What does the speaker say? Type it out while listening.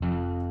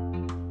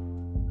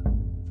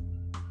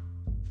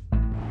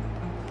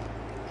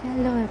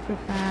Hello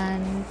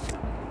everyone.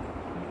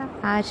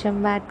 आज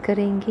हम बात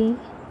करेंगे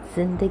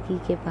ज़िंदगी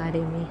के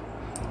बारे में।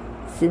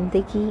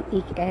 ज़िंदगी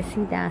एक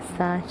ऐसी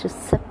दास्तां जो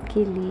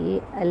सबके लिए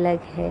अलग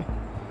है।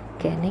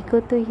 कहने को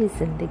तो ये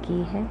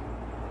ज़िंदगी है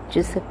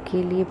जो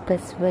सबके लिए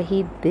बस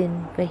वही दिन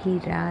वही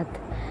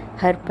रात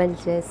हर पल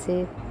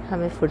जैसे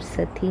हमें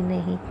फुर्सत ही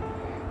नहीं।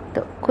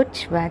 तो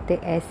कुछ बातें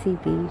ऐसी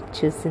भी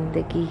जो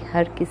ज़िंदगी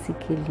हर किसी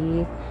के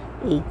लिए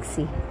एक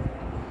सी।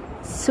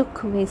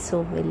 सुख में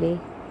सो मिले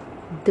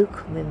दुख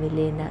में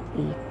मिले ना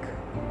एक,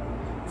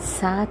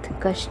 साथ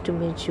कष्ट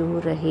में जो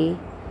रहे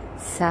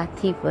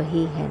साथी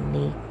वही है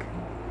नेक।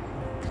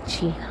 तो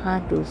जी हाँ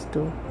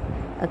दोस्तों,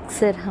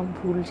 अक्सर हम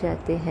भूल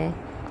जाते हैं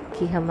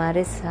कि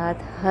हमारे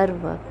साथ हर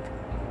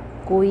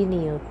वक्त कोई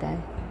नहीं होता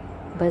है,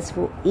 बस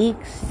वो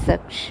एक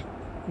शख्स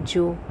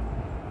जो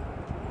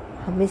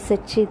हमें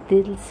सच्चे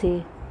दिल से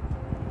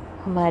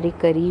हमारे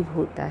करीब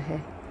होता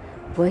है,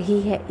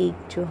 वही है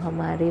एक जो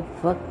हमारे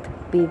वक्त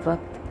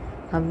बेवक्त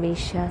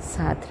हमेशा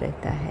साथ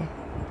रहता है।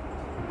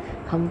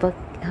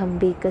 हम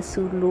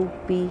बेकसूर लोग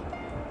भी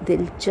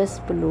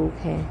दिलचस्प लोग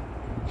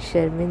हैं,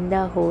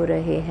 शर्मिंदा हो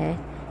रहे हैं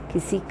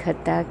किसी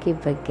खता के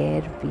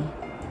बगैर भी।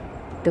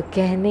 तो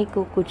कहने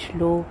को कुछ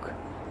लोग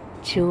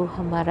जो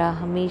हमारा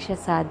हमेशा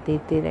साथ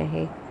देते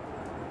रहे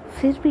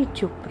फिर भी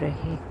चुप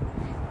रहे,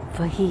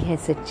 वही है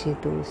सच्चे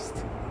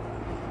दोस्त।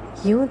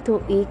 यूं तो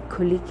एक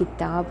खुली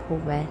किताब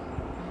हूँ मैं,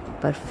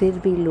 पर फिर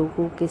भी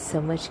लोगों के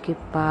समझ के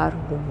पार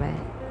हूँ मैं।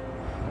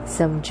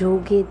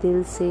 समझोगे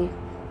दिल से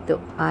तो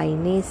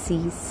आईने सी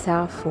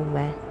साफ हूँ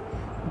मैं,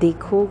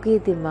 देखोगे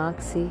दिमाग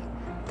से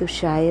तो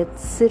शायद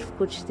सिर्फ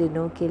कुछ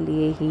दिनों के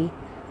लिए ही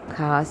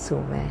खास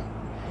हूँ मैं।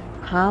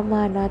 हाँ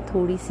माना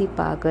थोड़ी सी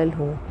पागल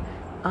हूँ,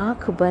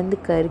 आँख बंद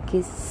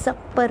करके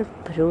सब पर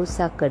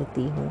भरोसा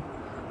करती हूँ।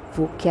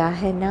 वो क्या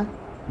है ना,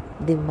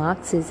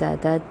 दिमाग से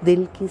ज़्यादा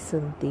दिल की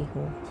सुनती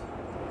हूँ।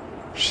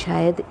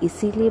 शायद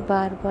इसीलिए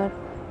बार बार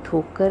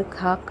ठोकर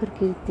खा कर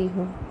गिरती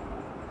हूँ।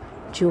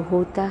 जो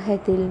होता है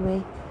दिल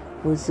में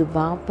वो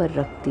ज़ुबान पर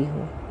रखती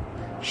हूँ।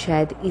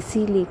 शायद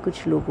इसीलिए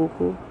कुछ लोगों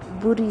को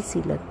बुरी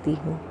सी लगती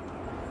हूँ।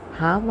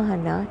 हाँ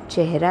माना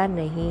चेहरा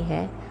नहीं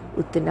है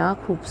उतना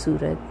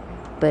खूबसूरत,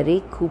 पर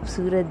एक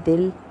खूबसूरत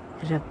दिल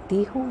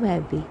रखती हूँ मैं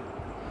भी।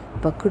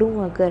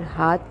 पकड़ूँ अगर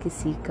हाथ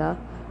किसी का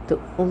तो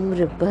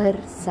उम्र भर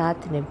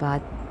साथ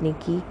निभाने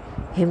की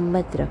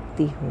हिम्मत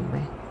रखती हूँ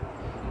मैं।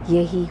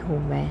 यही हूँ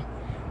मैं,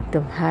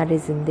 तुम्हारे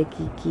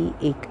ज़िंदगी की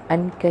एक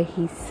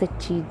अनकही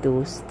सच्ची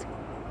दोस्त।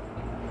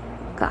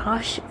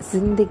 काश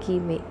ज़िंदगी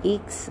में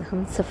एक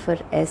हम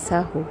सफ़र ऐसा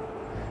हो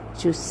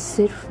जो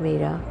सिर्फ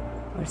मेरा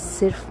और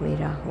सिर्फ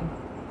मेरा हो,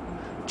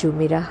 जो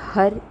मेरा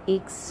हर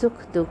एक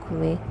सुख दुख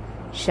में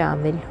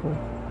शामिल हो,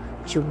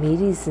 जो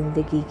मेरी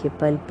ज़िंदगी के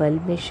पल पल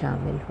में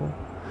शामिल हो,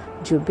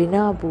 जो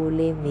बिना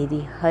बोले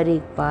मेरी हर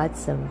एक बात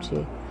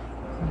समझे,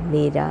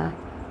 मेरा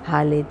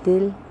हाले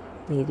दिल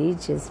मेरे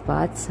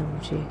जज्बात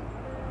समझे,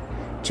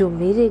 जो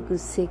मेरे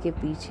गुस्से के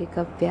पीछे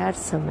का प्यार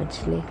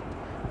समझ ले,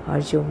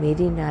 और जो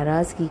मेरी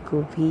नाराज़गी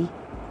को भी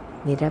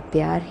मेरा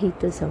प्यार ही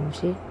तो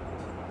समझे।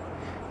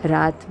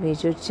 रात में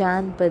जो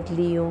चांद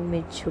बदलियों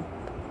में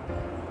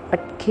छुप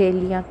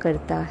अटखेलियाँ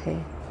करता है,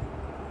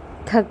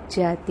 थक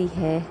जाती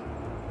है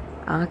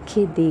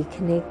आंखें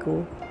देखने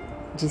को,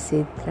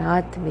 जिसे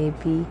रात में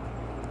भी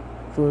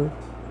वो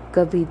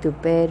कभी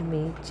दोपहर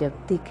में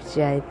जब दिख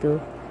जाए तो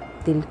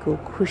दिल को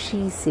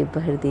खुशी से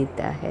भर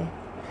देता है।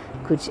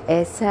 कुछ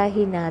ऐसा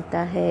ही नाता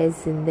है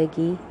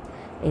ज़िंदगी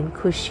इन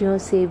खुशियों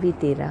से भी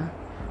तेरा,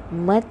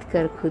 मत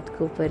कर खुद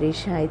को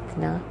परेशान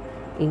इतना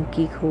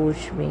इनकी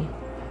खोज में,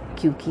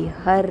 क्योंकि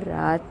हर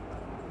रात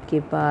के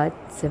बाद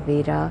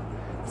सवेरा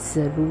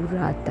ज़रूर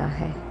आता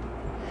है।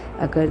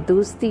 अगर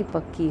दोस्ती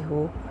पक्की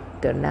हो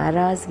तो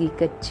नाराज़गी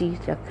कच्ची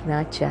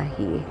रखना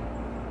चाहिए।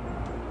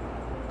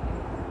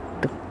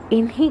 तो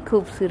इन्हीं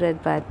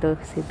खूबसूरत बातों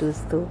से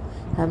दोस्तों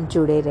हम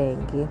जुड़े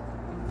रहेंगे,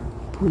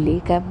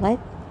 भूलिएगा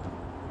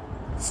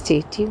मत।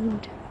 Stay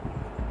tuned.